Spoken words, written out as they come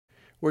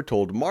We're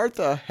told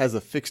Martha has a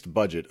fixed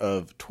budget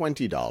of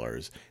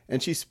 $20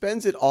 and she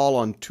spends it all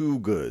on two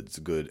goods,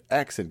 good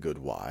X and good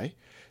Y.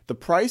 The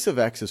price of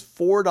X is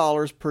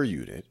 $4 per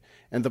unit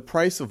and the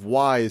price of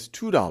Y is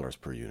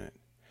 $2 per unit.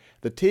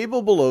 The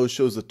table below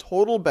shows the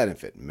total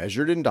benefit,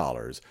 measured in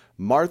dollars,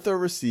 Martha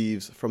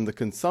receives from the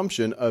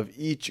consumption of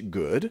each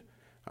good.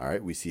 All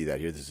right, we see that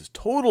here. This is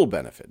total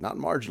benefit, not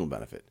marginal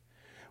benefit.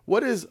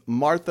 What is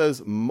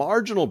Martha's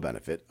marginal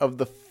benefit of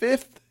the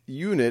fifth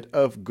unit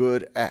of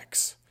good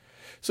X?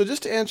 So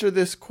just to answer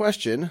this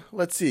question,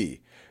 let's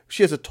see.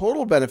 She has a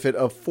total benefit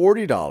of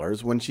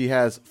 $40 when she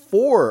has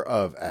 4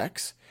 of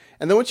X.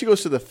 And then when she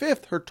goes to the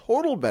fifth, her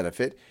total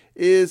benefit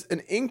is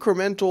an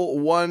incremental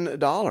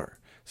 $1.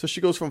 So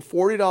she goes from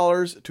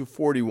 $40 to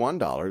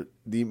 $41.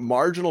 The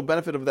marginal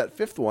benefit of that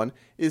fifth one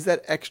is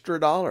that extra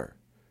dollar.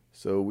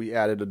 So we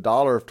added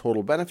 $1 of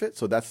total benefit,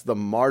 so that's the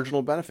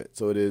marginal benefit.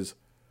 So it is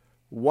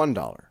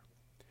 $1.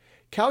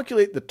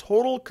 Calculate the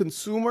total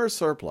consumer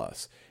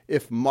surplus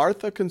if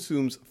Martha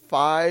consumes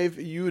 5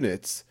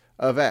 units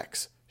of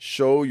X.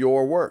 Show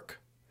your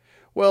work.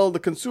 Well, the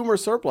consumer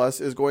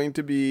surplus is going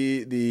to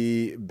be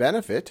the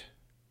benefit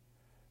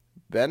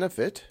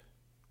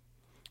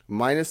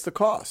minus the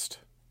cost,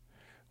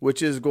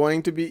 which is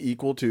going to be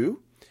equal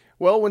to,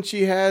 well, when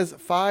she has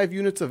 5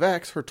 units of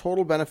X, her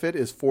total benefit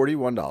is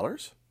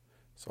 $41.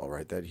 So I'll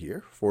write that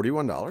here,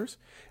 $41.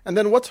 And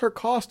then what's her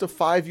cost of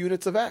 5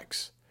 units of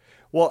X?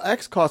 Well,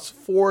 X costs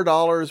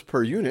 $4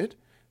 per unit,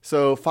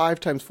 so 5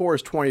 times 4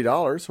 is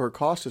 $20, so her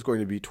cost is going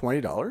to be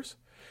 $20.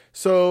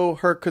 So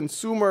her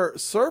consumer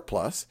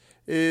surplus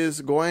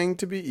is going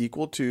to be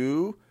equal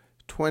to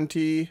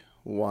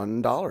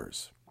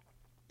 $21.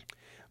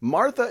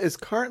 Martha is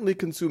currently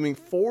consuming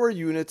 4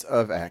 units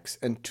of X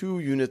and 2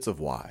 units of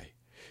Y.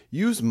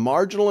 Use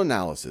marginal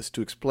analysis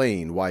to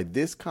explain why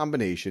this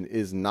combination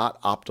is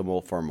not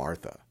optimal for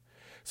Martha.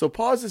 So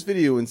pause this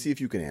video and see if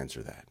you can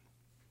answer that.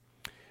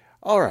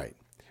 All right.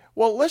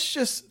 Well, let's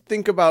just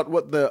think about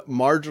what the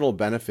marginal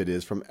benefit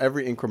is from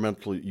every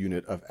incremental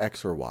unit of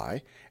X or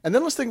Y. And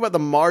then let's think about the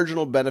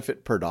marginal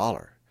benefit per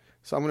dollar.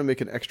 So I'm going to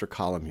make an extra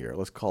column here.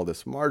 Let's call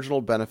this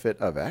marginal benefit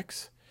of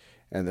X.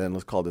 And then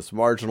let's call this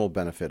marginal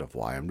benefit of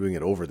Y. I'm doing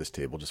it over this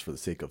table just for the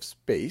sake of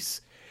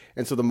space.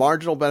 And so the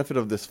marginal benefit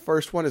of this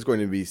first one is going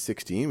to be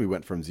 16. We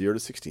went from 0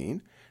 to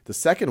 16. The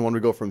second one, we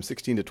go from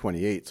 16 to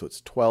 28, so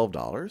it's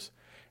 $12.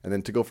 And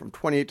then to go from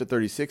 28 to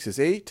 36 is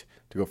 8.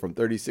 To go from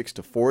 36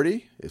 to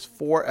 40 is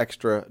 4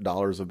 extra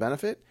dollars of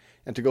benefit.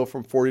 And to go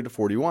from 40 to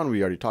 41,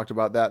 we already talked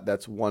about that.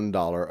 That's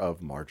 $1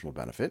 of marginal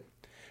benefit.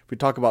 If we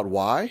talk about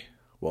Y,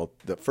 well,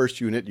 the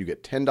first unit, you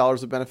get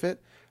 $10 of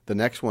benefit. The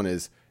next one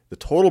is the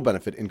total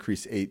benefit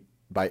increased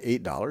by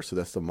 $8. So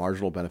that's the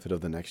marginal benefit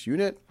of the next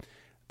unit.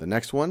 The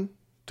next one,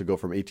 to go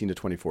from 18 to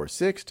 24 is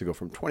 6. To go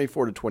from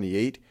 24 to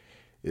 28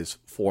 is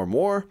 4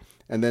 more.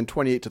 And then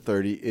 28 to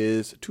 30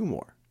 is 2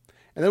 more.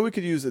 And then we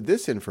could use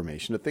this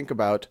information to think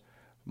about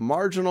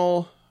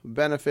marginal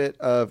benefit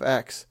of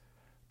X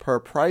per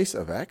price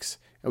of X.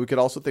 And we could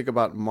also think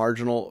about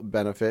marginal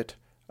benefit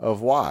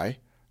of Y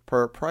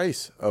per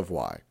price of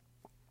Y.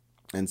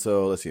 And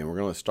so let's see, and we're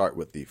going to start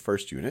with the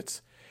first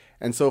units.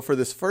 And so for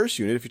this first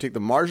unit, if you take the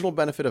marginal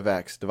benefit of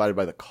X divided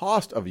by the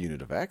cost of a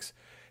unit of X,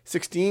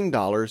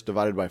 $16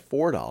 divided by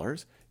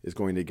 $4 is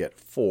going to get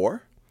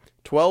 4.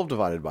 12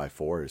 divided by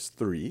 4 is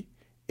 3.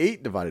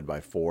 8 divided by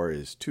 4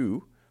 is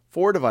 2.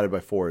 4 divided by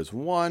 4 is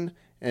 1.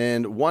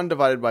 And 1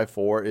 divided by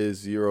 4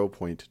 is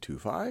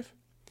 0.25.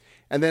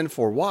 And then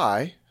for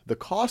Y, the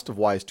cost of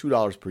Y is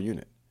 $2 per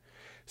unit.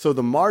 So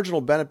the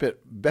marginal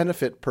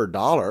benefit per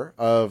dollar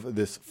of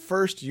this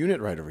first unit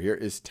right over here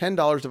is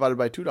 $10 divided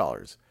by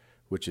 $2,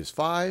 which is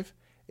 5.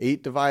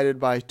 8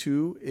 divided by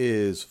 2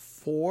 is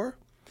 4.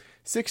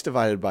 6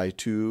 divided by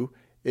 2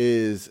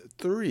 is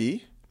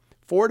 3.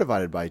 4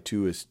 divided by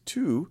 2 is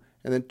 2.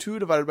 And then 2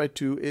 divided by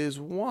 2 is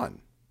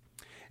 1.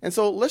 And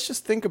so let's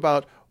just think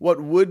about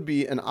what would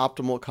be an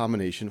optimal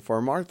combination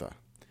for Martha.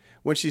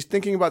 When she's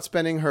thinking about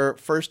spending her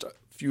first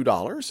few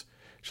dollars,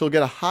 she'll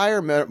get a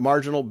higher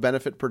marginal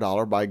benefit per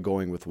dollar by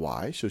going with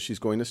Y. So she's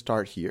going to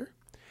start here.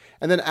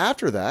 And then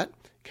after that,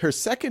 her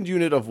second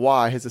unit of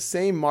Y has the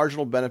same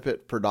marginal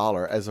benefit per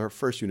dollar as her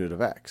first unit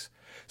of X.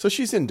 So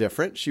she's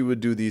indifferent. She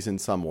would do these in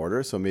some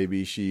order. So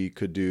maybe she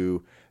could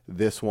do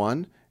this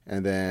one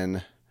and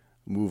then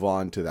move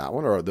on to that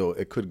one, or though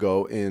it could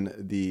go in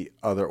the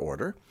other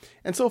order.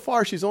 And so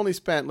far, she's only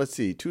spent, let's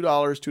see, $2.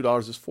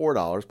 $2 is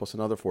 $4 plus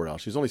another $4.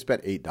 She's only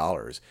spent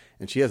 $8,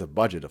 and she has a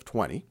budget of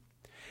 20.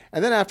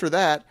 And then after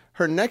that,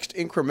 her next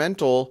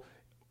incremental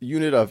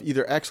unit of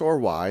either X or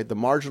Y, the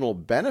marginal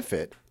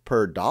benefit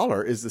per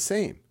dollar is the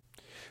same.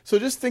 So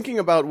just thinking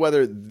about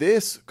whether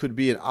this could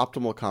be an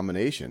optimal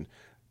combination,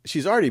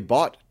 she's already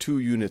bought 2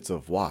 units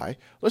of Y.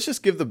 Let's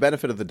just give the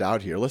benefit of the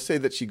doubt here. Let's say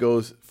that she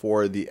goes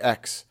for the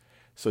X.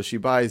 So she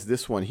buys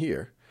this one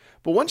here.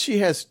 But once she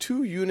has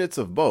 2 units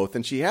of both,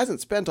 and she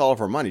hasn't spent all of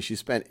her money, she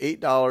spent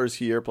 $8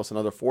 here plus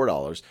another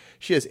 $4.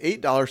 She has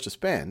 $8 to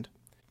spend.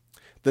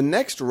 The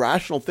next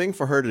rational thing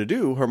for her to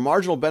do, her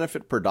marginal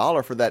benefit per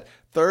dollar for that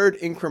third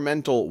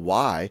incremental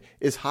y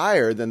is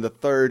higher than the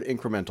third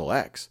incremental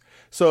x.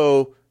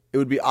 So it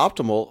would be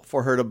optimal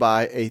for her to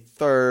buy a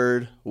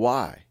third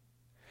y.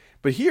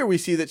 But here we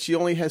see that she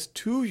only has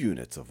 2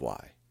 units of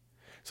y.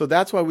 So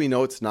that's why we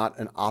know it's not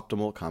an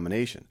optimal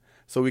combination.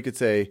 So we could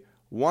say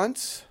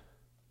once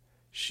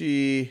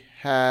she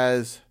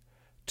has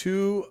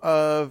 2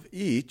 of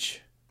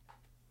each,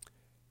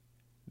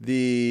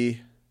 the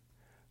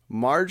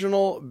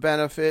marginal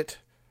benefit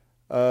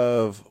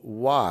of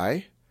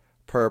y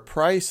per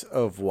price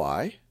of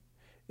y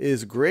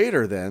is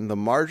greater than the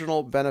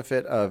marginal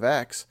benefit of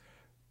x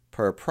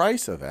per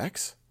price of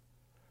x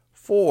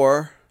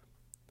for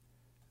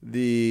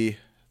the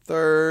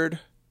third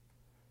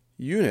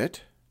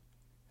unit.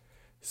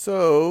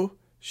 So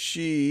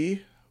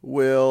she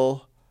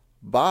will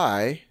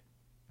buy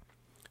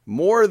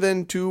more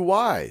than 2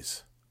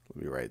 y's.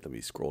 Let me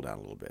scroll down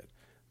a little bit.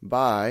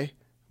 Buy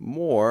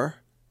more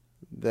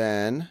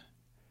than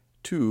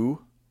 2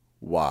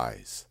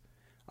 y's.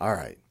 All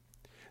right.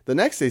 The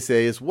next they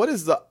say is what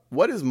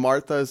is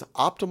Martha's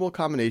optimal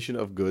combination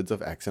of goods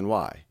of x and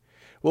y?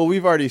 Well,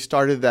 we've already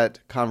started that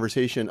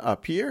conversation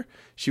up here.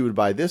 She would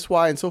buy this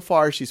y, and so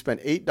far she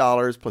spent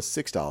 $8 plus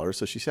 $6,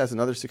 so she has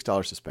another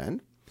 $6 to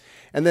spend.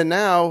 And then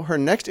now her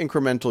next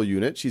incremental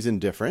unit, she's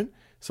indifferent,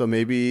 so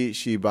maybe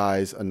she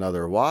buys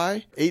another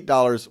y.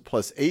 $8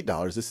 plus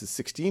 $8, this is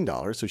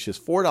 $16, so she has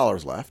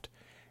 $4 left.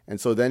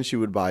 And so then she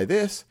would buy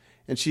this,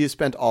 and she has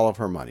spent all of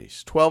her money.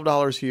 She's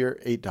 $12 here,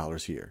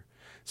 $8 here.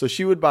 So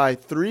she would buy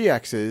 3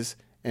 x's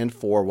and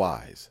 4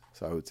 y's.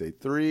 So I would say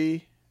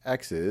 3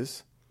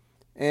 x's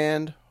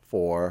and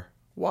 4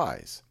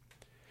 y's.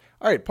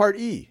 All right, part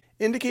E.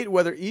 Indicate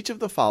whether each of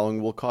the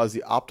following will cause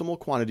the optimal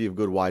quantity of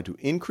good y to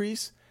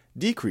increase,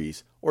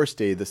 decrease, or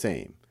stay the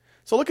same.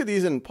 So look at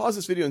these and pause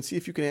this video and see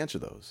if you can answer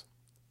those.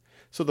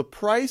 So the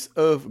price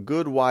of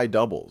good y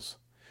doubles.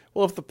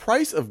 Well, if the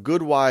price of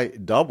good y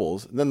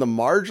doubles, then the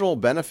marginal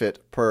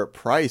benefit per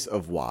price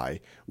of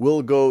y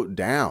will go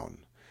down.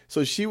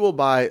 So she will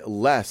buy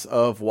less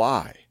of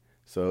y.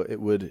 So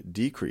it would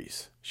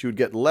decrease. She would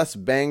get less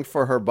bang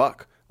for her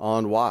buck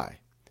on y.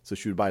 So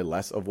she would buy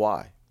less of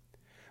y.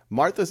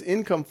 Martha's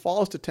income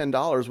falls to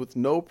 $10 with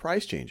no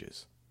price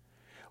changes.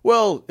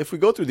 Well, if we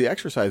go through the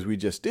exercise we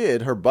just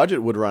did, her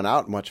budget would run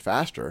out much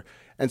faster,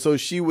 and so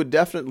she would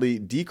definitely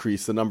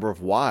decrease the number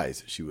of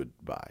y's she would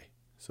buy.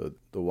 So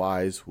the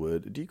y's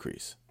would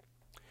decrease.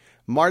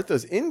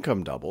 Martha's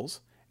income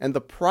doubles, and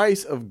the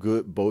price of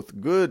both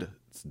goods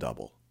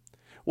double.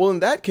 Well,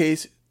 in that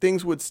case,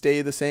 things would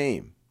stay the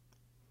same.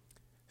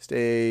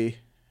 Stay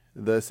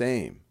the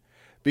same.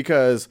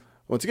 Because,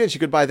 once again, she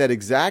could buy that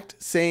exact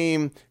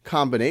same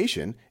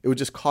combination. It would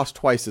just cost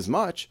twice as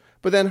much,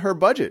 but then her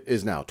budget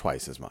is now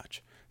twice as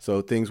much.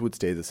 So things would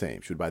stay the same.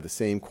 She would buy the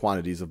same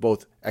quantities of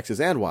both x's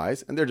and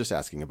y's, and they're just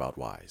asking about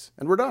y's.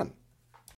 And we're done.